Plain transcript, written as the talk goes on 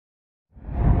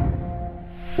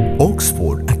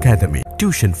Oxford Academy.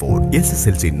 Tuition for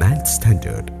SSLC 9th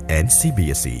Standard and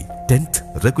CBSE 10th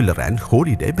Regular and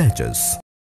Holiday Batches.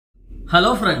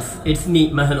 Hello friends, it's me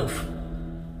Mehanuf.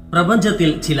 പ്രപഞ്ചത്തിൽ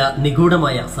ചില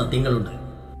നിഗൂഢമായ സത്യങ്ങളുണ്ട്.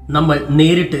 നമ്മൾ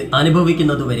നേരിട്ട്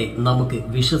അനുഭവിക്കുന്നതുവരെ നമുക്ക്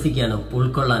വിശ്വസിക്കാനും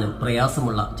ഉൾക്കൊള്ളാനും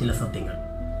പ്രയാസമുള്ള ചില സത്യങ്ങൾ.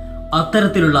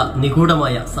 അത്തരത്തിലുള്ള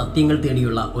നിഗൂഢമായ സത്യങ്ങൾ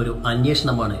തേടിയുള്ള ഒരു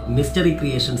അന്വേഷണമാണ് മിസ്റ്ററി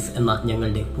ക്രിയേഷൻസ് എന്ന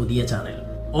ഞങ്ങളുടെ പുതിയ ചാനൽ.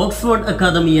 ഓക്സ്ഫോർഡ്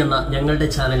അക്കാദമി എന്ന ഞങ്ങളുടെ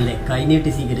ചാനലിനെ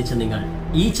കൈനീട്ടി സ്വീകരിച്ച നിങ്ങൾ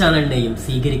ഈ ചാനലിനെയും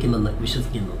സ്വീകരിക്കുമെന്ന്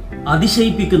വിശ്വസിക്കുന്നു.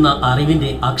 അതിശയിപ്പിക്കുന്ന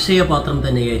അറിവിന്റെ അക്ഷയപാത്രം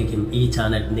തന്നെയായിരിക്കും ഈ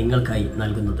ചാനൽ നിങ്ങൾക്കായി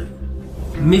നൽകുന്നത്.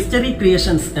 മിസ്റ്ററി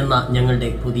ക്രിയേഷൻസ് എന്ന ഞങ്ങളുടെ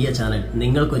പുതിയ ചാനൽ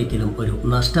നിങ്ങൾക്കൊരിക്കലും ഒരു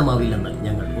നഷ്ടമാവില്ലെന്ന്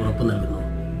ഞങ്ങൾ ഉറപ്പു നൽകുന്നു.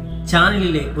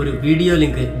 ചാനലിലെ ഒരു വീഡിയോ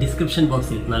ലിങ്ക് ഡിസ്ക്രിപ്ഷൻ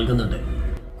ബോക്സിൽ നൽകുന്നുണ്ട്.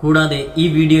 കൂടാതെ ഈ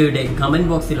വീഡിയോയുടെ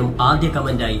കമന്റ് ബോക്സിലും ആദ്യ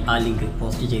കമന്റായി ആ ലിങ്ക്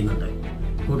പോസ്റ്റ് ചെയ്യുന്നുണ്ട്.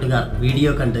 കൂട്ടുകാർ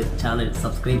വീഡിയോ കണ്ട് ചാനൽ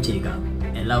സബ്സ്ക്രൈബ് ചെയ്യുക.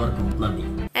 എല്ലാവർക്കും നന്ദി.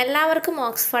 എല്ലാവർക്കും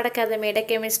ഓക്സ്ഫോർഡ് അക്കാദമിയുടെ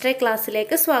കെമിസ്ട്രി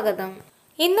ക്ലാസ്സിലേക്ക് സ്വാഗതം.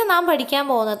 ഇന്ന് നാം പഠിക്കാൻ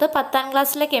പോകുന്നത് 10ാം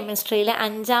ക്ലാസ്സിലെ കെമിസ്ട്രിയിലെ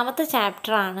 5ാമത്തെ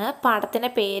ചാപ്റ്റർ ആണ്. പാഠത്തിന്റെ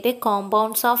പേര്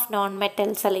കോമ്പൗണ്ട്സ് ഓഫ് നോൺ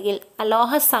മെറ്റൽസ് അല്ലെങ്കിൽ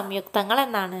അലോഹ സംയുക്തങ്ങൾ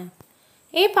എന്നാണ്.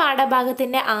 ഈ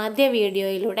പാഠഭാഗത്തിന്റെ ആദ്യ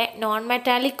വീഡിയോയിലൂടെ non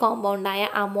metallic കോമ്പൗണ്ടായ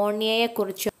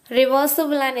അമോണിയയെക്കുറിച്ചും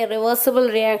reversible and irreversible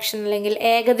reaction അല്ലെങ്കിൽ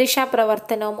ഏകദിശാ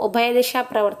പ്രവർത്തനവും ഉഭയദിശാ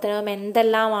പ്രവർത്തനവും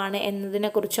എന്തെല്ലാമാണ്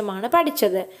എന്നതിനെക്കുറിച്ചുമാണ്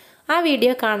പഠിച്ചത്. ആ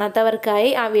വീഡിയോ കാണാത്തവർക്കായി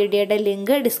ആ വീഡിയോയുടെ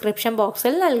ലിങ്ക് ഡിസ്ക്രിപ്ഷൻ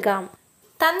ബോക്സിൽ നൽകാം.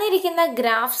 തന്നിരിക്കുന്ന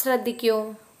ഗ്രാഫ് ശ്രദ്ധിക്കൂ.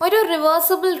 ഒരു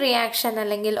റിവേഴ്സിബിൾ റിയാക്ഷൻ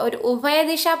അല്ലെങ്കിൽ ഒരു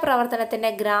ഉഭയദിശാ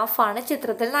പ്രവർത്തനത്തിന്റെ ഗ്രാഫാണ്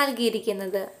ചിത്രത്തിൽ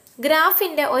നൽകിയിരിക്കുന്നത്.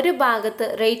 ഗ്രാഫിന്റെ ഒരു ഭാഗത്ത്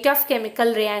റേറ്റ് ഓഫ്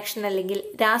കെമിക്കൽ റിയാക്ഷൻ അല്ലെങ്കിൽ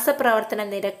രാസപ്രവർത്തന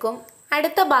നിരക്കും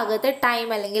അടുത്ത ഭാഗത്ത് ടൈം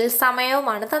അല്ലെങ്കിൽ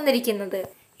സമയവുമാണ് തന്നിരിക്കുന്നത്.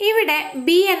 ഇവിടെ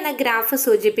ബി എന്ന ഗ്രാഫ്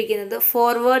സൂചിപ്പിക്കുന്നത്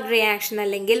ഫോർവേഡ് റിയാക്ഷൻ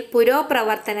അല്ലെങ്കിൽ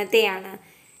പുരോപ്രവർത്തനത്തെയാണ്.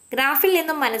 ഗ്രാഫിൽ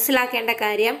നിന്നും മനസ്സിലാക്കേണ്ട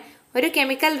കാര്യം, ഒരു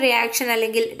കെമിക്കൽ റിയാക്ഷൻ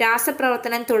അല്ലെങ്കിൽ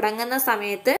രാസപ്രവർത്തനം തുടങ്ങുന്ന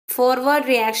സമയത്ത് ഫോർവേഡ്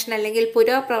റിയാക്ഷൻ അല്ലെങ്കിൽ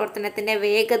പുരോപ്രവർത്തനത്തിന്റെ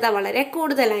വേഗത വളരെ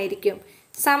കൂടുതലായിരിക്കും.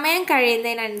 സമയം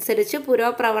കഴിയുന്നതിനനുസരിച്ച്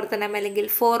പുരോപ്രവർത്തനം അല്ലെങ്കിൽ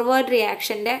ഫോർവേഡ്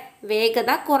റിയാക്ഷന്റെ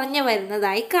വേഗത കുറഞ്ഞു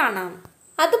വരുന്നതായി കാണാം.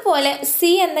 അതുപോലെ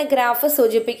സി എന്ന ഗ്രാഫ്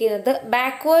സൂചിപ്പിക്കുന്നത്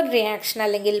ബാക്ക്വേർഡ് റിയാക്ഷൻ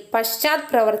അല്ലെങ്കിൽ പശ്ചാത്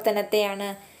പ്രവർത്തനത്തെയാണ്.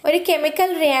 ഒരു കെമിക്കൽ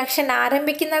റിയാക്ഷൻ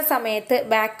ആരംഭിക്കുന്ന സമയത്ത്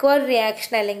ബാക്ക്വേർഡ്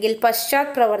റിയാക്ഷൻ അല്ലെങ്കിൽ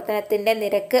പശ്ചാത് പ്രവർത്തനത്തിന്റെ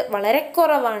നിരക്ക് വളരെ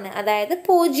കുറവാണ്, അതായത്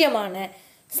 0ആണ്.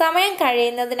 സമയം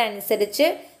കഴിയുന്നതിനനുസരിച്ച്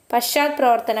പശ്ചാത്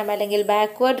പ്രവർത്തനം അല്ലെങ്കിൽ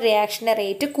ബാക്ക്വേർഡ് റിയാക്ഷന്റെ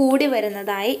റേറ്റ് കൂടി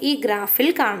വരുന്നതായി ഈ ഗ്രാഫിൽ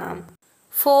കാണാം.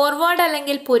 ഫോർവേഡ്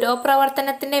അല്ലെങ്കിൽ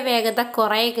പുരോപ്രവർത്തനത്തിന്റെ വേഗത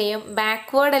കുറയുകയും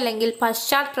ബാക്ക്വേർഡ് അല്ലെങ്കിൽ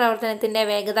പശ്ചാത് പ്രവർത്തനത്തിന്റെ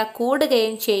വേഗത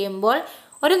കൂടുകയും ചെയ്യുമ്പോൾ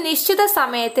ഒരു നിശ്ചിത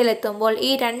സമയത്തിലെത്തുമ്പോൾ ഈ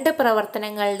രണ്ട്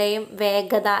പ്രവർത്തനങ്ങളുടെയും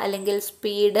വേഗത അല്ലെങ്കിൽ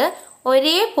സ്പീഡ്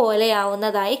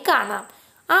ഒരേപോലെയാവുന്നതായി കാണാം.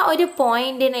 ആ ഒരു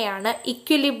പോയിന്റിനെയാണ്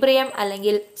ഇക്വിലിബ്രിയം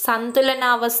അല്ലെങ്കിൽ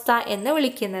സന്തുലനാവസ്ഥ എന്ന്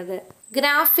വിളിക്കുന്നത്.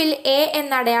 ഗ്രാഫിൽ എ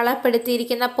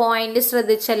എന്നടയാളപ്പെടുത്തിയിരിക്കുന്ന പോയിന്റ്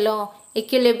ശ്രദ്ധിച്ചല്ലോ.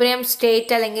 ഇക്വിലിബ്രിയം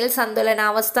സ്റ്റേറ്റ് അല്ലെങ്കിൽ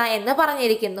സന്തുലനാവസ്ഥ എന്ന്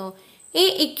പറഞ്ഞിരിക്കുന്നു. ഈ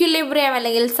ഇക്വിലിബ്രിയം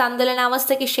അല്ലെങ്കിൽ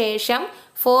സന്തുലനാവസ്ഥയ്ക്ക് ശേഷം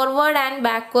ഫോർവേഡ് ആൻഡ്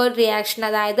ബാക്ക്വേർഡ് റിയാക്ഷൻ,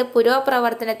 അതായത്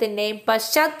പുരോപ്രവർത്തനത്തിന്റെയും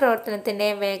പശ്ചാത്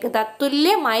പ്രവർത്തനത്തിന്റെയും വേഗത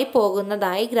തുല്യമായി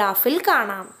പോകുന്നതായി ഗ്രാഫിൽ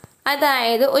കാണാം.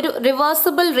 അതായത് ഒരു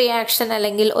റിവേഴ്സിബിൾ റിയാക്ഷൻ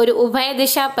അല്ലെങ്കിൽ ഒരു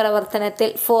ഉഭയദിശാ പ്രവർത്തനത്തിൽ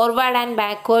ഫോർവേഡ് ആൻഡ്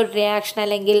ബാക്ക്വേർഡ് റിയാക്ഷൻ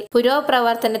അല്ലെങ്കിൽ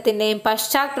പുരോപ്രവർത്തനത്തിന്റെയും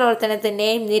പശ്ചാത്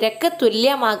പ്രവർത്തനത്തിന്റെയും നിരക്ക്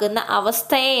തുല്യമാകുന്ന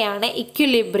അവസ്ഥയെയാണ്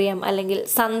ഇക്വിലിബ്രിയം അല്ലെങ്കിൽ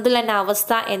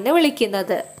സന്തുലനാവസ്ഥ എന്ന്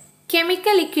വിളിക്കുന്നത്.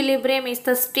 Chemical equilibrium is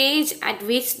the stage at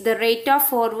which the rate of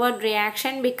forward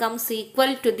reaction becomes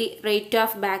equal to the rate of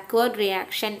backward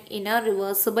reaction in a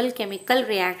reversible chemical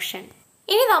reaction.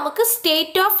 ഇനി നമുക്ക്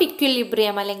സ്റ്റേറ്റ് ഓഫ്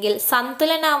ഇക്വിലിബ്രിയം അല്ലെങ്കിൽ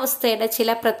സന്തുലനാവസ്ഥയുടെ ചില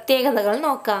പ്രത്യേകതകൾ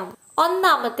നോക്കാം.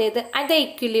 ഒന്നാമത്തേത്, at the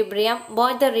equilibrium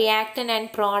both the reactant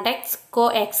and products co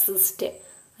exist.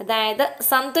 അതായത്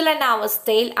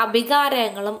സന്തുലനാവസ്ഥയിൽ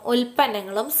അഭികാരങ്ങളും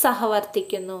ഉൽപ്പന്നങ്ങളും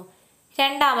സഹവർത്തിക്കുന്നു.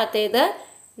 രണ്ടാമത്തേത്,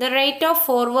 the rate of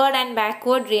forward and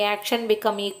backward reaction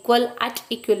become equal at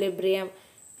equilibrium.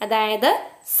 അതായത്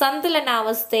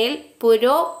സന്തുലനാവസ്ഥയിൽ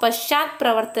പശ്ചാത്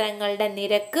പ്രവർത്തനങ്ങളുടെ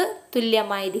നിരക്ക്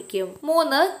തുല്യമായിരിക്കും.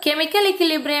 3, chemical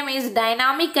equilibrium is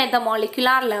dynamic at the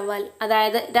molecular level.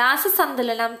 അതായത്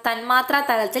രാസസന്തുലനം തന്മാത്രാ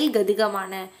തലത്തിൽ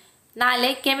ഗതികമാണ്.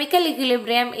 4, chemical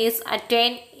equilibrium is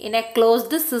attained in A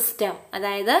closed system.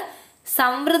 അതായത്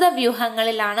സംവൃത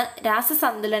വ്യൂഹങ്ങളിലാണ്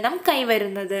രാസസന്തുലനം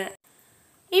കൈവരുന്നത്.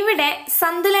 ഇവിടെ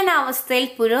സന്തുലനാവസ്ഥയിൽ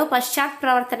പശ്ചാത്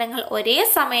പ്രവർത്തനങ്ങൾ ഒരേ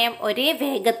സമയം ഒരേ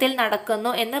വേഗത്തിൽ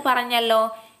നടക്കുന്നു എന്ന് പറഞ്ഞല്ലോ.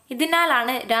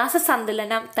 ഇതിനാലാണ്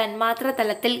രാസസന്തുലനം തന്മാത്ര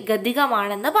തലത്തിൽ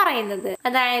ഗതികമാണെന്ന് പറയുന്നത്.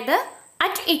 അതായത്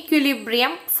at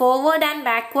equilibrium forward and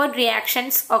backward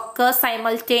reactions occur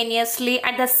simultaneously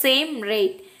at the same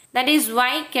rate. That is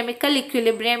why chemical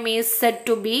equilibrium is said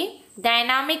to be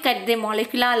dynamic at the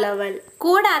molecular level.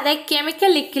 കൂടാതെ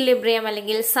കെമിക്കൽ ഇക്വിലിബ്രിയം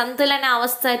അല്ലെങ്കിൽ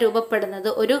സന്തുലനാവസ്ഥ രൂപപ്പെടുന്നത്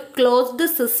ഒരു ക്ലോസ്ഡ്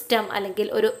സിസ്റ്റം അല്ലെങ്കിൽ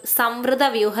ഒരു സംവൃത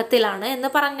വ്യൂഹത്തിലാണ്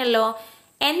എന്ന് പറഞ്ഞല്ലോ.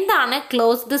 എന്താണ്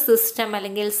ക്ലോസ്ഡ് സിസ്റ്റം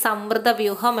അല്ലെങ്കിൽ സംവൃത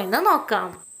വ്യൂഹം എന്ന് നോക്കാം.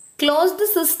 Closed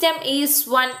system is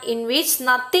one in which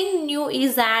nothing new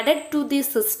is added to the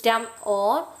system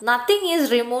or nothing is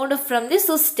removed from the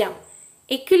system.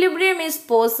 Equilibrium is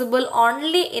possible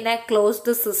only in a closed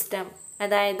system.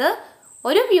 അതായത്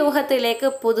ഒരു വ്യൂഹത്തിലേക്ക്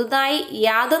പുതുതായി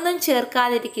യാതൊന്നും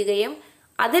ചേർക്കാതിരിക്കുകയും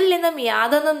അതിൽ നിന്നും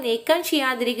യാതൊന്നും നീക്കം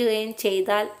ചെയ്യാതിരിക്കുകയും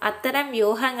ചെയ്താൽ അത്തരം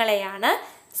വ്യൂഹങ്ങളെയാണ്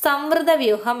സംവൃത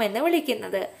വ്യൂഹം എന്ന്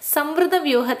വിളിക്കുന്നത്. സംവൃത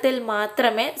വ്യൂഹത്തിൽ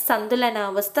മാത്രമേ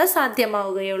സന്തുലനാവസ്ഥ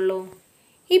സാധ്യമാവുകയുള്ളൂ.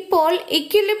 ഇപ്പോൾ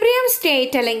ഇക്വിലിബ്രിയം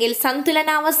സ്റ്റേറ്റ് അല്ലെങ്കിൽ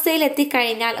സന്തുലനാവസ്ഥയിൽ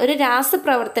എത്തിക്കഴിഞ്ഞാൽ ഒരു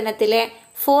രാസപ്രവർത്തനത്തിലെ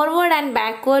ഫോർവേഡ് ആൻഡ്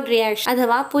ബാക്ക്വേർഡ് റിയാക്ഷൻ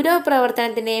അഥവാ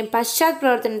പുരോപ്രവർത്തനത്തിൻ്റെയും പശ്ചാത്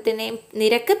പ്രവർത്തനത്തിൻ്റെയും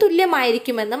നിരക്ക്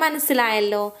തുല്യമായിരിക്കുമെന്ന്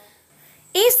മനസ്സിലായല്ലോ.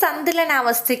 ഈ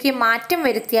സന്തുലനാവസ്ഥയ്ക്ക് മാറ്റം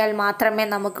വരുത്തിയാൽ മാത്രമേ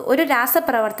നമുക്ക് ഒരു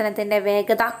രാസപ്രവർത്തനത്തിൻ്റെ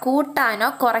വേഗത കൂട്ടാനോ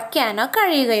കുറയ്ക്കാനോ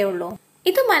കഴിയുകയുള്ളൂ.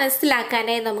 ഇത്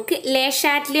മനസ്സിലാക്കാനായി നമുക്ക് ലേ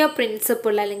ഷാറ്റ്ലിയർ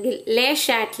പ്രിൻസിപ്പിൾ അല്ലെങ്കിൽ ലേ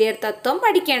ഷാറ്റ്ലിയർ തത്വം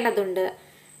പഠിക്കേണ്ടതുണ്ട്.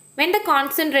 When the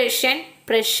concentration,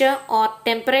 pressure or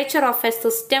temperature of a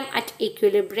system at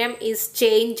equilibrium is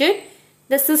changed,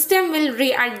 the system will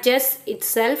readjust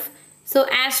itself so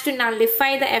as to nullify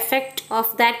the effect of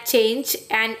that change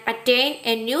and attain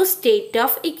a new state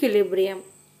of equilibrium.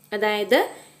 അതായത്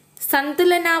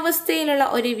സന്തുലനാവസ്ഥയിലുള്ള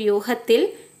ഒരു വ്യൂഹത്തിൽ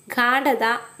ഗാഢത,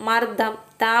 മർദ്ദം,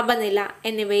 താപനില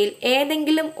എന്നിവയിൽ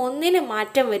ഏതെങ്കിലും ഒന്നിന്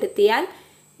മാറ്റം വരുത്തിയാൽ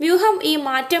വ്യൂഹം ഈ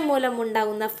മാറ്റം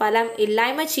മൂലമുണ്ടാകുന്ന ഫലം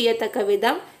ഇല്ലായ്മ ചെയ്യത്തക്ക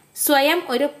വിധം സ്വയം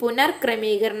ഒരു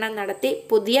പുനർക്രമീകരണം നടത്തി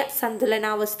പുതിയ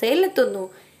സന്തുലനാവസ്ഥയിൽ എത്തുന്നു.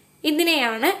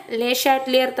 ഇതിനെയാണ് ലേ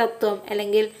ഷാറ്റ്ലിയർ തത്വം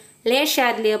അല്ലെങ്കിൽ ലേ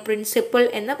ഷാറ്റ്ലിയർ പ്രിൻസിപ്പിൾ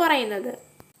എന്ന് പറയുന്നത്.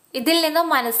 ഇതിൽ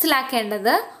നിന്നും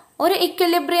മനസ്സിലാക്കേണ്ടത് ഒരു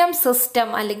ഇക്വിലിബ്രിയം സിസ്റ്റം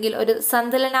അല്ലെങ്കിൽ ഒരു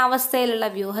സന്തുലനാവസ്ഥയിലുള്ള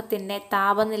വ്യൂഹത്തിൻ്റെ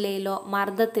താപനിലയിലോ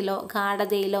മർദ്ദത്തിലോ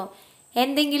ഗാഢതയിലോ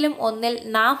എന്തെങ്കിലും ഒന്നിൽ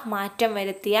നാം മാറ്റം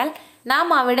വരുത്തിയാൽ നാം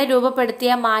അവിടെ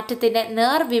രൂപപ്പെടുത്തിയ മാറ്റത്തിന്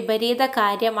നേർവിപരീത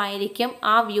കാര്യമായിരിക്കും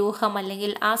ആ വ്യൂഹം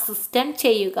അല്ലെങ്കിൽ ആ സിസ്റ്റം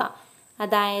ചെയ്യുക.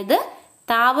 അതായത്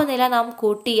താപനില നാം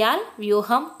കൂട്ടിയാൽ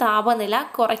വ്യൂഹം താപനില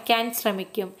കുറയ്ക്കാൻ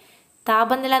ശ്രമിക്കും.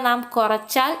 താപനില നാം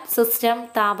കുറച്ചാൽ സിസ്റ്റം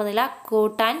താപനില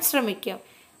കൂട്ടാൻ ശ്രമിക്കും.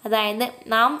 അതായത്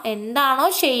നാം എന്താണോ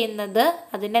ചെയ്യുന്നത്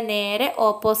അതിൻ്റെ നേരെ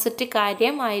ഓപ്പോസിറ്റ്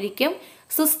കാര്യമായിരിക്കും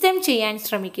സിസ്റ്റം ചെയ്യാൻ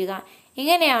ശ്രമിക്കുക.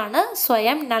 ഇങ്ങനെയാണ്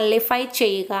സ്വയം നള്ളിഫൈ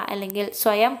ചെയ്യുക അല്ലെങ്കിൽ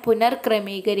സ്വയം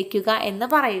പുനർക്രമീകരിക്കുക എന്ന്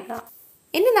പറയുക.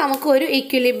 ഇനി നമുക്ക് ഒരു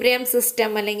ഇക്വിലിബ്രിയം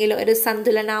സിസ്റ്റം അല്ലെങ്കിൽ ഒരു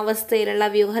സന്തുലനാവസ്ഥയിലുള്ള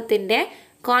വ്യൂഹത്തിൻ്റെ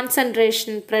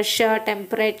കോൺസെൻട്രേഷൻ, പ്രഷർ,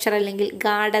 ടെമ്പറേച്ചർ അല്ലെങ്കിൽ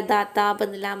ഗാഢത,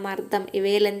 താപനില, മർദ്ദം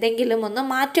ഇവയിൽ എന്തെങ്കിലും ഒന്ന്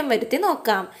മാറ്റം വരുത്തി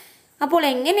നോക്കാം. അപ്പോൾ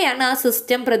എങ്ങനെയാണ് ആ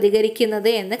സിസ്റ്റം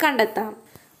പ്രതികരിക്കുന്നത് എന്ന് കണ്ടെത്താം.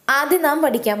 ആദ്യം നാം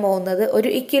പഠിക്കാൻ പോകുന്നത് ഒരു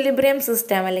ഇക്വിലിബ്രിയം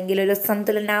സിസ്റ്റം അല്ലെങ്കിൽ ഒരു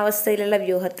സന്തുലനാവസ്ഥയിലുള്ള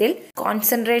വ്യൂഹത്തിൽ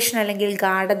കോൺസെൻട്രേഷൻ അല്ലെങ്കിൽ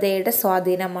ഗാഢതയുടെ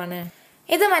സ്വാധീനമാണ്.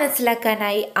 ഇത്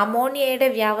മനസ്സിലാക്കാനായി അമോണിയയുടെ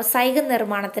വ്യാവസായിക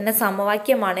നിർമ്മാണത്തിന്റെ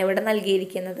സമവാക്യമാണ് ഇവിടെ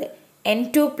നൽകിയിരിക്കുന്നത്.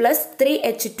 N2 +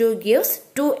 3H2 gives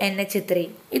 2NH3.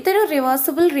 ഇതൊരു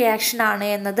റിവേഴ്സിബിൾ റിയാക്ഷൻ ആണ്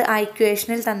എന്നത് ആ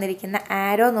ഇക്വേഷനിൽ തന്നിരിക്കുന്ന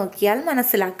ആരോ നോക്കിയാൽ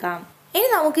മനസ്സിലാക്കാം. ഇനി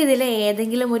നമുക്ക് ഇതിലെ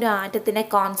ഏതെങ്കിലും ഒരു ആറ്റത്തിന്റെ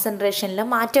കോൺസെൻട്രേഷനിൽ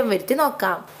മാറ്റം വരുത്തി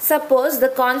നോക്കാം. Suppose the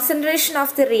concentration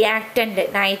of the reactant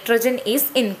nitrogen is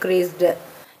increased.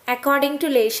 According to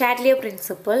Leh Chatelier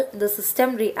principle, the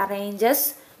system റീഅറേഞ്ചസ്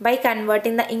by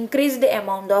converting the increased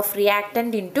amount of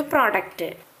reactant into product.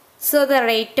 So the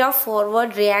rate of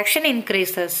forward reaction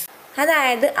increases.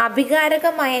 അതായത്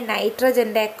അഭികാരകമായ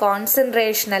നൈട്രജന്റെ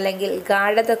concentration അല്ലെങ്കിൽ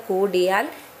ഗാഢത കൂടിയാൽ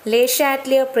ലേ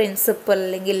Chatelier principle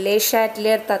അല്ലെങ്കിൽ ലേ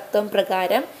Chatelier തത്വം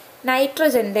പ്രകാരം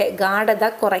നൈട്രജന്റെ ഗാഢത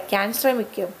കുറയ്ക്കാൻ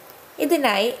ശ്രമിക്കും.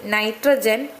 ഇതിനായി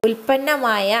നൈട്രജൻ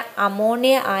ഉൽപ്പന്നമായ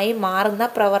അമോണിയ ആയി മാറുന്ന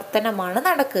പ്രവർത്തനമാണ്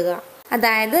നടക്കുക.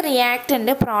 അതായത്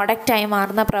റിയാക്ടൻ്റ് പ്രോഡക്റ്റായി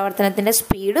മാറുന്ന പ്രവർത്തനത്തിൻ്റെ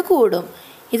സ്പീഡ് കൂടും.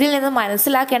 ഇതിൽ നിന്ന്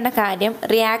മനസ്സിലാക്കേണ്ട കാര്യം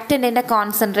റിയാക്ടൻറ്റിൻ്റെ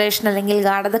കോൺസെൻട്രേഷൻ അല്ലെങ്കിൽ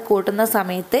ഗാഢത കൂട്ടുന്ന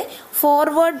സമയത്ത്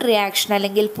ഫോർവേഡ് റിയാക്ഷൻ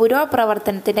അല്ലെങ്കിൽ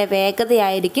പുരോപ്രവർത്തനത്തിൻ്റെ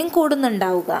വേഗതയായിരിക്കും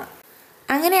കൂടുന്നുണ്ടാവുക.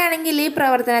 അങ്ങനെയാണെങ്കിൽ ഈ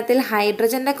പ്രവർത്തനത്തിൽ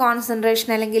ഹൈഡ്രജന്റെ കോൺസെൻട്രേഷൻ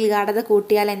അല്ലെങ്കിൽ ഗാഢത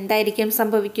കൂട്ടിയാൽ എന്തായിരിക്കും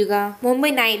സംഭവിക്കുക? മുമ്പ്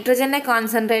നൈട്രജന്റെ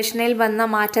കോൺസെൻട്രേഷനിൽ വന്ന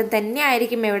മാറ്റം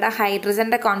തന്നെയായിരിക്കും ഇവിടെ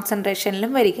ഹൈഡ്രജന്റെ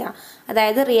കോൺസെൻട്രേഷനിലും വരിക.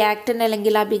 അതായത് റിയാക്ടന്റ്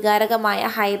അല്ലെങ്കിൽ അഭികാരകമായ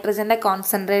ഹൈഡ്രജന്റെ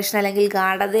കോൺസെൻട്രേഷൻ അല്ലെങ്കിൽ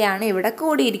ഗാഢതയാണ് ഇവിടെ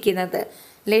കൂടിയിരിക്കുന്നത്.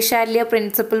 ലേ ഷാറ്റ്ലിയർ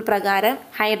പ്രിൻസിപ്പിൾ പ്രകാരം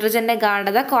ഹൈഡ്രജന്റെ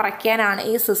ഗാഢത കുറയ്ക്കാനാണ്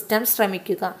ഈ സിസ്റ്റം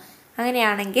ശ്രമിക്കുക.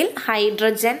 അങ്ങനെയാണെങ്കിൽ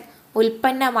ഹൈഡ്രജൻ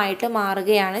ഉൽപ്പന്നമായിട്ട്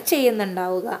മാറുകയാണ്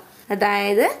ചെയ്യുന്നുണ്ടാവുക.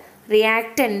 അതായത്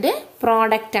റിയാക്ടൻ്റ്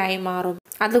പ്രോഡക്റ്റായി മാറും.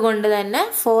 അതുകൊണ്ട് തന്നെ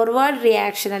ഫോർവേഡ്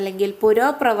റിയാക്ഷൻ അല്ലെങ്കിൽ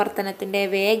പുരോപ്രവർത്തനത്തിൻ്റെ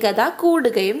വേഗത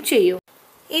കൂടുകയും ചെയ്യും.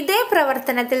 ഇതേ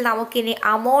പ്രവർത്തനത്തിൽ നമുക്കിനി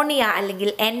അമോണിയ അല്ലെങ്കിൽ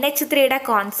NH3യുടെ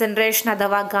കോൺസെൻട്രേഷൻ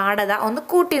അഥവാ ഗാഢത ഒന്ന്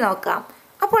കൂട്ടി നോക്കാം.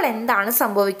 അപ്പോൾ എന്താണ്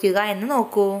സംഭവിക്കുക എന്ന്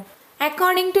നോക്കൂ.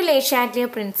 According to Le Chatelier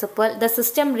principle, the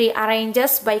system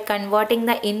rearranges by converting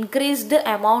the increased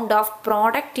amount of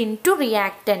product into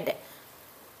reactant.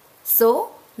 So,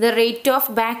 the rate of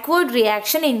backward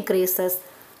reaction increases.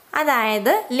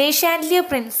 അതായത് Le Chatelier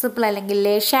പ്രിൻസിപ്പിൾ അല്ലെങ്കിൽ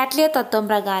Le Chatelier തത്വം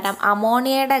പ്രകാരം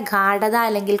അമോണിയയുടെ ഗാഢത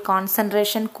അല്ലെങ്കിൽ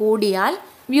കോൺസെൻട്രേഷൻ കൂടിയാൽ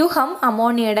വ്യൂഹം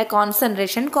അമോണിയയുടെ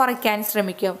കോൺസെൻട്രേഷൻ കുറയ്ക്കാൻ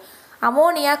ശ്രമിക്കും.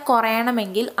 Ammonia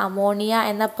കുറയണമെങ്കിൽ ammonia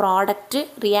എന്ന പ്രോഡക്റ്റ്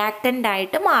റിയാക്റ്റൻ്റ്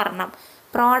ആയിട്ട് മാറണം.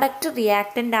 പ്രോഡക്റ്റ്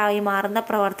റിയാക്റ്റൻ്റ് ആയി മാറുന്ന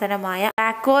പ്രവർത്തനമായ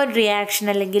ബാക്ക്വേർഡ് റിയാക്ഷൻ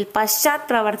അല്ലെങ്കിൽ പശ്ചാത്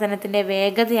പ്രവർത്തനത്തിൻ്റെ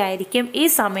വേഗതയായിരിക്കും ഈ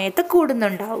സമയത്ത്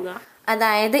കൂടുന്നുണ്ടാവുക.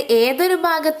 അതായത് ഏതൊരു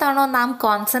ഭാഗത്താണോ നാം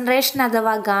കോൺസെൻട്രേഷൻ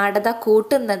അഥവാ ഗാഢത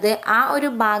കൂട്ടുന്നത് ആ ഒരു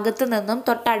ഭാഗത്തു നിന്നും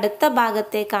തൊട്ടടുത്ത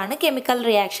ഭാഗത്തേക്കാണ് കെമിക്കൽ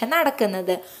റിയാക്ഷൻ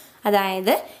നടക്കുന്നത്.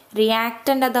 അതായത്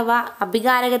റിയാക്റ്റൻ്റ് അഥവാ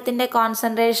അഭികാരകത്തിൻ്റെ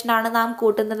കോൺസെൻട്രേഷനാണ് നാം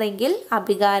കൂട്ടുന്നതെങ്കിൽ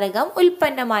അഭികാരകം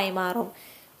ഉൽപ്പന്നമായി മാറും.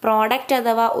 പ്രോഡക്റ്റ്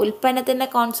അഥവാ ഉൽപ്പന്നത്തിൻ്റെ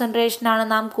കോൺസെൻട്രേഷനാണ്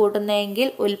നാം കൂട്ടുന്നതെങ്കിൽ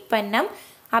ഉൽപ്പന്നം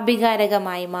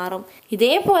അഭികാരകമായി മാറും.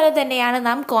 ഇതേപോലെ തന്നെയാണ്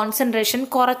നാം കോൺസെൻട്രേഷൻ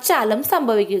കുറച്ചാലും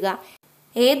സംഭവിക്കുക.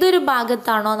 ഏതൊരു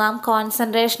ഭാഗത്താണോ നാം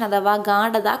കോൺസെൻട്രേഷൻ അഥവാ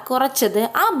ഗാഢത കുറച്ചത്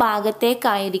ആ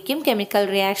ഭാഗത്തേക്കായിരിക്കും കെമിക്കൽ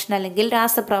റിയാക്ഷൻ അല്ലെങ്കിൽ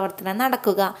രാസപ്രവർത്തനം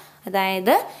നടക്കുക.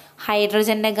 അതായത്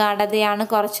ഹൈഡ്രജൻ്റെ ഗാഢതയാണ്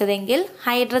കുറച്ചതെങ്കിൽ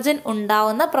ഹൈഡ്രജൻ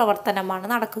ഉണ്ടാവുന്ന പ്രവർത്തനമാണ്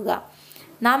നടക്കുക.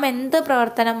 നാം എന്ത്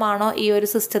പ്രവർത്തനമാണോ ഈ ഒരു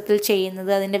സിസ്റ്റത്തിൽ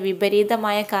ചെയ്യുന്നത് അതിൻ്റെ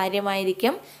വിപരീതമായ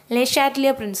കാര്യമായിരിക്കും Le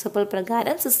Chatelier പ്രിൻസിപ്പിൾ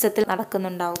പ്രകാരം സിസ്റ്റത്തിൽ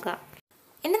നടക്കുന്നുണ്ടാവുക.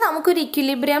 ഇനി നമുക്കൊരു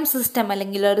ഇക്വിലിബ്രിയം സിസ്റ്റം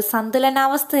അല്ലെങ്കിൽ ഒരു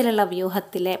സന്തുലനാവസ്ഥയിലുള്ള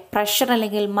വ്യൂഹത്തിലെ പ്രഷർ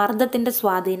അല്ലെങ്കിൽ മർദ്ദത്തിൻ്റെ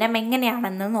സ്വാധീനം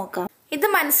എങ്ങനെയാണെന്ന് നോക്കാം. ഇത്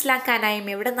മനസ്സിലാക്കാനായും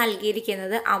ഇവിടെ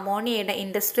നൽകിയിരിക്കുന്നത് അമോണിയയുടെ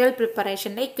ഇൻഡസ്ട്രിയൽ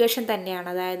പ്രിപ്പറേഷൻ്റെ ഇക്വേഷൻ തന്നെയാണ്.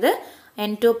 അതായത്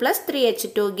N2 +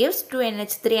 3H2 gives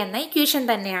 2NH3 എന്ന ഇക്വേഷൻ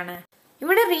തന്നെയാണ്.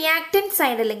 ഇവിടെ റിയാക്റ്റൻറ്റ്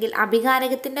സൈഡ് അല്ലെങ്കിൽ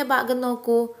അഭികാരകത്തിൻ്റെ ഭാഗം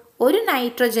നോക്കൂ. ഒരു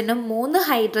നൈട്രജനും 3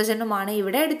 ഹൈഡ്രജനുമാണ്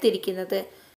ഇവിടെ എടുത്തിരിക്കുന്നത്.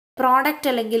 പ്രോഡക്റ്റ്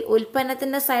അല്ലെങ്കിൽ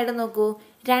ഉൽപ്പന്നത്തിൻ്റെ സൈഡ് നോക്കൂ.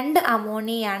 2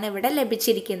 അമോണിയയാണ് ഇവിടെ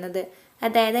ലഭിച്ചിരിക്കുന്നത്.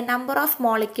 അതായത് നമ്പർ ഓഫ്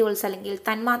മോളിക്യൂൾസ് അല്ലെങ്കിൽ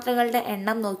തന്മാത്രകളുടെ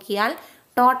എണ്ണം നോക്കിയാൽ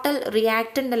ടോട്ടൽ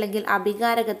റിയാക്റ്റൻ്റ് അല്ലെങ്കിൽ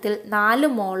അഭികാരകത്തിൽ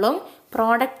 4 മോളും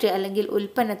പ്രോഡക്റ്റ് അല്ലെങ്കിൽ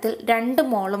ഉൽപ്പന്നത്തിൽ 2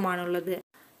 മോളുമാണുള്ളത്.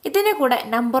 ഇതിൻ്റെ കൂടെ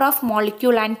number of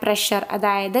molecule and pressure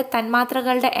അതായത്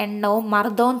തന്മാത്രകളുടെ എണ്ണവും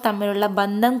മർദ്ദവും തമ്മിലുള്ള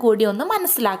ബന്ധം കൂടി ഒന്ന്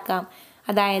മനസ്സിലാക്കാം.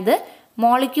 അതായത്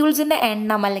മോളിക്യൂൾസിൻ്റെ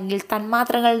എണ്ണം അല്ലെങ്കിൽ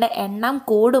തന്മാത്രകളുടെ എണ്ണം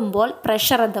കൂടുമ്പോൾ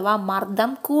പ്രഷർ അഥവാ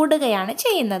മർദ്ദം കൂടുകയാണ്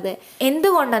ചെയ്യുന്നത്.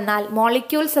 എന്തുകൊണ്ടെന്നാൽ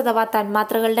മോളിക്യൂൾസ് അഥവാ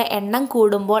തന്മാത്രകളുടെ എണ്ണം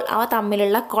കൂടുമ്പോൾ അവ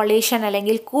തമ്മിലുള്ള കൊളീഷൻ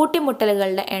അല്ലെങ്കിൽ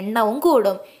കൂട്ടിമുട്ടലുകളുടെ എണ്ണവും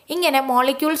കൂടും. ഇങ്ങനെ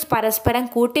മോളിക്യൂൾസ് പരസ്പരം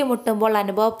കൂട്ടിമുട്ടുമ്പോൾ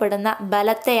അനുഭവപ്പെടുന്ന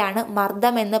ബലത്തെയാണ്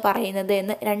മർദ്ദം എന്ന് പറയുന്നത്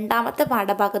എന്ന് രണ്ടാമത്തെ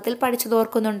പാഠഭാഗത്തിൽ പഠിച്ചു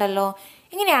തോർക്കുന്നുണ്ടല്ലോ.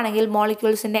 ഇങ്ങനെയാണെങ്കിൽ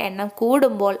മോളിക്യൂൾസിൻ്റെ എണ്ണം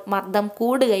കൂടുമ്പോൾ മർദ്ദം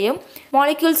കൂടുകയും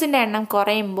മോളിക്യൂൾസിൻ്റെ എണ്ണം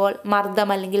കുറയുമ്പോൾ മർദ്ദം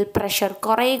അല്ലെങ്കിൽ പ്രഷർ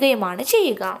കുറയുകയുമാണ്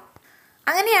ചെയ്യുക.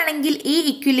 അങ്ങനെയാണെങ്കിൽ ഈ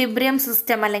ഇക്വിലിബ്രിയം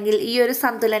സിസ്റ്റം അല്ലെങ്കിൽ ഈ ഒരു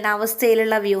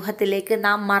സന്തുലനാവസ്ഥയിലുള്ള വ്യൂഹത്തിലേക്ക്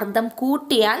നാം മർദ്ദം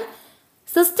കൂട്ടിയാൽ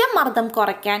സിസ്റ്റം മർദ്ദം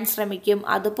കുറയ്ക്കാൻ ശ്രമിക്കും.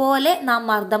 അതുപോലെ നാം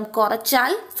മർദ്ദം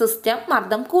കുറച്ചാൽ സിസ്റ്റം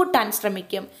മർദ്ദം കൂട്ടാൻ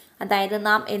ശ്രമിക്കും. അതായത്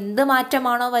നാം എന്ത്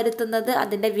മാറ്റമാണോ വരുത്തുന്നത്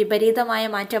അതിൻ്റെ വിപരീതമായ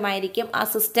മാറ്റമായിരിക്കും ആ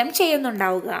സിസ്റ്റം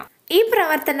ചെയ്യുന്നുണ്ടാവുക. ഈ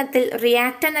പ്രവർത്തനത്തിൽ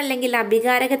റിയാക്റ്റൻ അല്ലെങ്കിൽ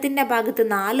അഭികാരകത്തിൻ്റെ ഭാഗത്ത്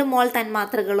 4 മോൾ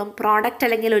തന്മാത്രകളും പ്രോഡക്റ്റ്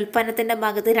അല്ലെങ്കിൽ ഉൽപ്പന്നത്തിൻ്റെ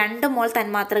ഭാഗത്ത് 2 മോൾ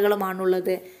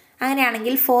തന്മാത്രകളുമാണുള്ളത്.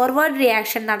 അങ്ങനെയാണെങ്കിൽ ഫോർവേഡ്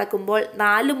റിയാക്ഷൻ നടക്കുമ്പോൾ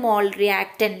 4 മോൾ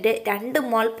റിയാക്റ്റൻ്റ് 2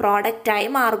 മോൾ പ്രോഡക്റ്റായി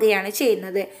മാറുകയാണ്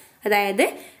ചെയ്യുന്നത്. അതായത്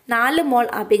 4 മോൾ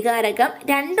അഭികാരകം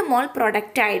 2 മോൾ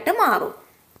പ്രൊഡക്റ്റായിട്ട് മാറും.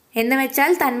 എന്ന്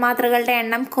വെച്ചാൽ തന്മാത്രകളുടെ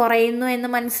എണ്ണം കുറയുന്നു എന്ന്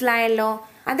മനസ്സിലായല്ലോ.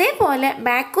 അതേപോലെ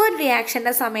ബാക്ക്വേർഡ്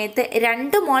റിയാക്ഷൻ്റെ സമയത്ത്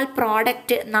 2 മോൾ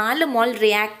പ്രോഡക്റ്റ് 4 മോൾ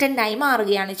റിയാക്റ്റൻ്റായി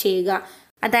മാറുകയാണ് ചെയ്യുക.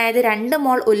 അതായത് 2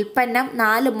 മോൾ ഉൽപ്പന്നം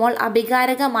 4 മോൾ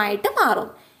അഭികാരകമായിട്ട് മാറും.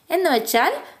 എന്ന്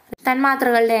വെച്ചാൽ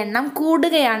തന്മാത്രകളുടെ എണ്ണം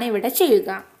കൂടുകയാണ് ഇവിടെ ചെയ്യുക.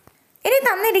 ഇനി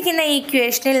തന്നിരിക്കുന്ന ഈ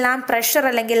ഇക്വേഷനിൽ നാം പ്രഷർ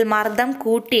അല്ലെങ്കിൽ മർദ്ദം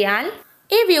കൂട്ടിയാൽ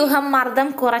ഈ വ്യൂഹം മർദ്ദം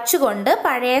കുറച്ചുകൊണ്ട്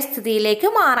പഴയ സ്ഥിതിയിലേക്ക്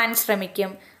മാറാൻ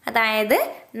ശ്രമിക്കും. അതായത്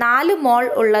 4 മോൾ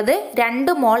ഉള്ളത്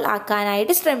 2 മോൾ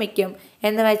ആക്കാനായിട്ട് ശ്രമിക്കും.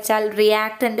 എന്ന് വെച്ചാൽ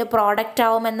റിയാക്റ്റൻ്റ് പ്രോഡക്റ്റ്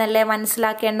ആവുമെന്നല്ലേ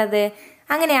മനസ്സിലാക്കേണ്ടത്.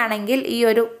 അങ്ങനെയാണെങ്കിൽ ഈ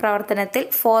ഒരു പ്രവർത്തനത്തിൽ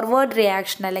ഫോർവേഡ്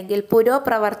റിയാക്ഷൻ അല്ലെങ്കിൽ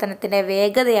പുരോപ്രവർത്തനത്തിൻ്റെ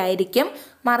വേഗതയായിരിക്കും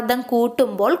മർദ്ദം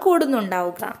കൂട്ടുമ്പോൾ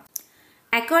കൂടുന്നുണ്ടാവുക.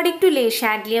 According to Le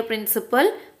Chatelier principle,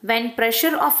 when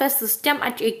pressure of a system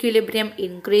at equilibrium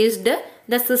increased,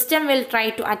 the system will try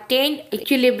to attain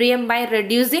equilibrium by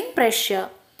reducing pressure.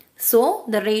 So,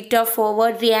 the rate of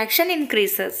forward reaction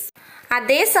increases.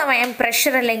 അതേസമയം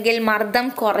pressure അല്ലെങ്കിൽ മർദ്ദം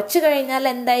കുറച്ചു കഴിഞ്ഞാൽ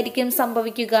എന്തായിരിക്കും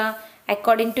സംഭവിക്കുക?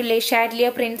 According to Le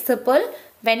Chatelier principle,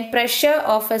 when pressure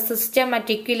of a system at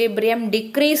equilibrium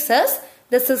decreases,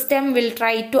 the system will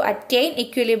try to attain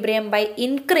equilibrium by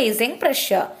increasing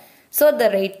pressure. So, the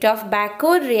rate of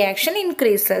backward reaction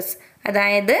increases.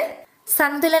 അതായത്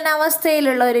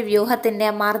സന്തുലനാവസ്ഥയിലുള്ള ഒരു വ്യൂഹത്തിന്റെ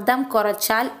മർദ്ദം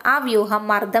കുറച്ചാൽ ആ വ്യൂഹം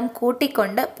മർദ്ദം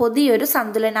കൂട്ടിക്കൊണ്ട് പുതിയൊരു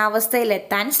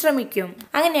സന്തുലനാവസ്ഥയിലെത്താൻ ശ്രമിക്കും.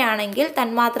 അങ്ങനെയാണെങ്കിൽ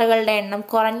തന്മാത്രകളുടെ എണ്ണം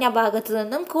കുറഞ്ഞ ഭാഗത്തു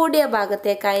നിന്നും കൂടിയ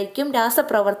ഭാഗത്തേക്കായിരിക്കും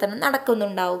രാസപ്രവർത്തനം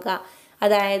നടക്കുന്നുണ്ടാവുക.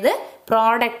 അതായത്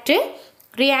പ്രോഡക്റ്റ്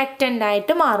റിയാക്റ്റൻ്റ്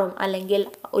ആയിട്ട് മാറും, അല്ലെങ്കിൽ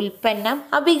ഉൽപ്പന്നം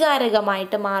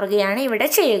അഭികാരകമായിട്ട് മാറുകയാണ് ഇവിടെ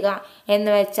ചെയ്യുക.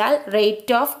 എന്ന് വെച്ചാൽ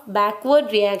റേറ്റ് ഓഫ്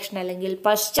ബാക്ക്വേർഡ് റിയാക്ഷൻ അല്ലെങ്കിൽ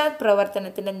പശ്ചാത്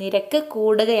പ്രവർത്തനത്തിന്റെ നിരക്ക്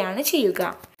കൂടുകയാണ് ചെയ്യുക.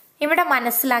 ഇവിടെ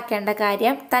മനസ്സിലാക്കേണ്ട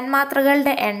കാര്യം,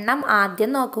 തന്മാത്രകളുടെ എണ്ണം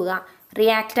ആദ്യം നോക്കുക.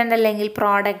 റിയാക്റ്റൻ്റ് അല്ലെങ്കിൽ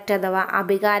പ്രോഡക്റ്റ് അഥവാ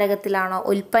അഭികാരകത്തിലാണോ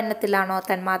ഉൽപ്പന്നത്തിലാണോ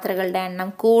തന്മാത്രകളുടെ എണ്ണം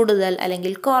കൂടുതൽ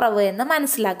അല്ലെങ്കിൽ കുറവ് എന്ന്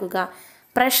മനസ്സിലാക്കുക.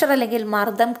 പ്രഷർ അല്ലെങ്കിൽ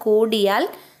മർദ്ദം കൂടിയാൽ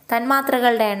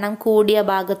തന്മാത്രകളുടെ എണ്ണം കൂടിയ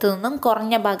ഭാഗത്തു നിന്നും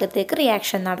കുറഞ്ഞ ഭാഗത്തേക്ക്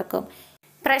റിയാക്ഷൻ നടക്കും.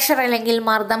 പ്രഷർ അല്ലെങ്കിൽ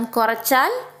മർദ്ദം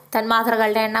കുറച്ചാൽ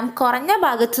തന്മാത്രകളുടെ എണ്ണം കുറഞ്ഞ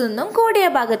ഭാഗത്തു നിന്നും കൂടിയ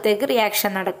ഭാഗത്തേക്ക്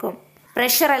റിയാക്ഷൻ നടക്കും.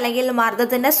 പ്രഷർ അല്ലെങ്കിൽ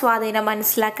മർദ്ദത്തിന്റെ സ്വാധീനം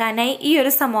മനസ്സിലാക്കാനായി ഈ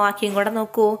ഒരു സമവാക്യം കൂടെ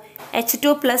നോക്കൂ.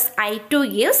 H2 + I2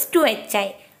 gives 2HI.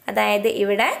 അതായത്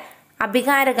ഇവിടെ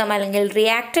അഭികാരകം അല്ലെങ്കിൽ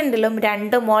റിയാക്റ്റന്റിലും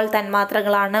 2 മോൾ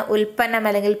തന്മാത്രകളാണ്, ഉൽപ്പന്നം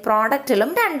അല്ലെങ്കിൽ പ്രോഡക്റ്റിലും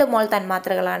 2 മോൾ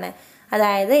തന്മാത്രകളാണ്.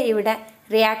 അതായത് ഇവിടെ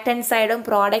റിയാക്റ്റന്റ് സൈഡും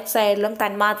പ്രോഡക്റ്റ് സൈഡിലും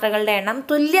തന്മാത്രകളുടെ എണ്ണം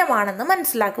തുല്യമാണെന്ന്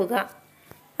മനസ്സിലാക്കുക.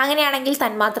 അങ്ങനെയാണെങ്കിൽ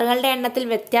തന്മാത്രകളുടെ എണ്ണത്തിൽ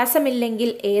വ്യത്യാസമില്ലെങ്കിൽ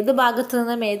ഏത് ഭാഗത്തു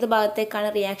നിന്നും ഏത് ഭാഗത്തേക്കാണ്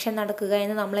റിയാക്ഷൻ നടക്കുക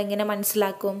എന്ന് നമ്മൾ എങ്ങനെ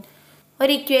മനസ്സിലാക്കും?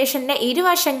 ഒരു ഇക്വേഷന്റെ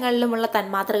ഇരുവശങ്ങളിലുമുള്ള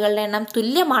തന്മാത്രകളുടെ എണ്ണം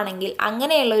തുല്യമാണെങ്കിൽ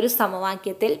അങ്ങനെയുള്ള ഒരു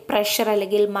സമവാക്യത്തിൽ പ്രഷർ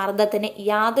അല്ലെങ്കിൽ മർദ്ദത്തിന്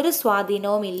യാതൊരു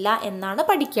സ്വാധീനവും ഇല്ല എന്നാണ്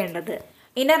പഠിക്കേണ്ടത്.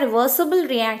 In a reversible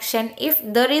reaction, if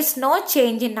there is no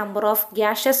change in number of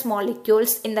gaseous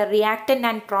molecules in the reactant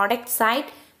and product side,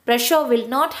 pressure will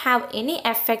not have any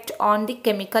effect on the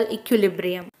chemical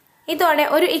equilibrium. ഇതോടെ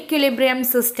ഒരു equilibrium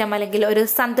system അല്ലെങ്കിൽ ഒരു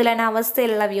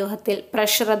സന്തുലനാവസ്ഥയിലുള്ള വ്യൂഹത്തിൽ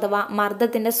pressure അഥവാ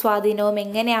മർദ്ദത്തിന്റെ സ്വാധീനവും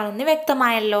എങ്ങനെയാണെന്ന്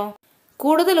വ്യക്തമായല്ലോ.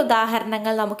 കൂടുതൽ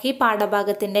ഉദാഹരണങ്ങൾ നമുക്ക് ഈ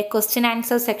പാഠഭാഗത്തിന്റെ ക്വസ്റ്റ്യൻ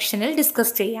ആൻസർ സെക്ഷനിൽ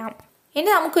ഡിസ്കസ് ചെയ്യാം. ഇനി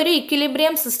നമുക്കൊരു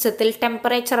ഇക്വിലിബ്രിയം സിസ്റ്റത്തിൽ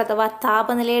ടെമ്പറേച്ചർ അഥവാ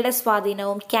താപനിലയുടെ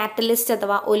സ്വാധീനവും കാറ്റലിസ്റ്റ്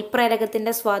അഥവാ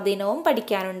ഉൽപ്രേരകത്തിന്റെ സ്വാധീനവും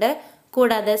പഠിക്കാനുണ്ട്.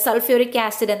 കൂടാതെ സൾഫ്യൂരിക്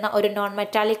ആസിഡ് എന്ന ഒരു നോൺ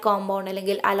മെറ്റാലിക് കോമ്പൗണ്ട്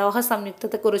അല്ലെങ്കിൽ അലോഹ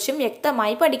സംയുക്തത്തെക്കുറിച്ചും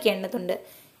വ്യക്തമായി പഠിക്കേണ്ടതുണ്ട്.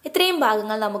 ഇത്രയും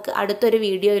ഭാഗങ്ങൾ നമുക്ക് അടുത്തൊരു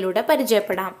വീഡിയോയിലൂടെ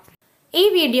പരിചയപ്പെടാം. ഈ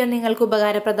വീഡിയോ നിങ്ങൾക്ക്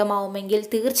ഉപകാരപ്രദമാവുമെങ്കിൽ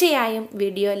തീർച്ചയായും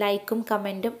വീഡിയോ ലൈക്കും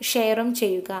കമൻറ്റും ഷെയറും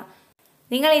ചെയ്യുക.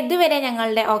 നിങ്ങൾ ഇതുവരെ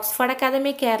ഞങ്ങളുടെ ഓക്സ്ഫോർഡ്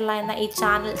അക്കാദമി കേരള എന്ന ഈ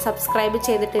ചാനൽ സബ്സ്ക്രൈബ്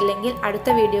ചെയ്തിട്ടില്ലെങ്കിൽ അടുത്ത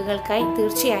വീഡിയോകൾക്കായി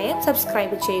തീർച്ചയായും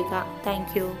സബ്സ്ക്രൈബ് ചെയ്യുക.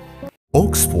 Thank you.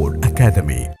 ഓക്സ്ഫോർഡ്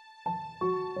അക്കാദമി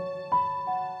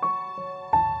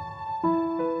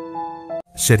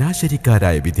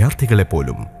ശരാശരിക്കാരായ വിദ്യാർത്ഥികളെ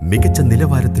പോലും മികച്ച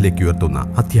നിലവാരത്തിലേക്ക് ഉയർത്തുന്ന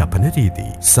അധ്യാപന രീതി.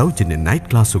 സൗജന്യ നൈറ്റ്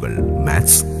ക്ലാസുകൾ,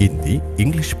 മാത്സ്, ഹിന്ദി,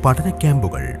 ഇംഗ്ലീഷ് പഠന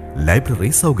ക്യാമ്പുകൾ,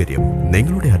 ലൈബ്രറി സൗകര്യം.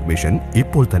 നിങ്ങളുടെ അഡ്മിഷൻ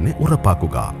ഇപ്പോൾ തന്നെ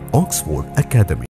ഉറപ്പാക്കുക. Oxford academy.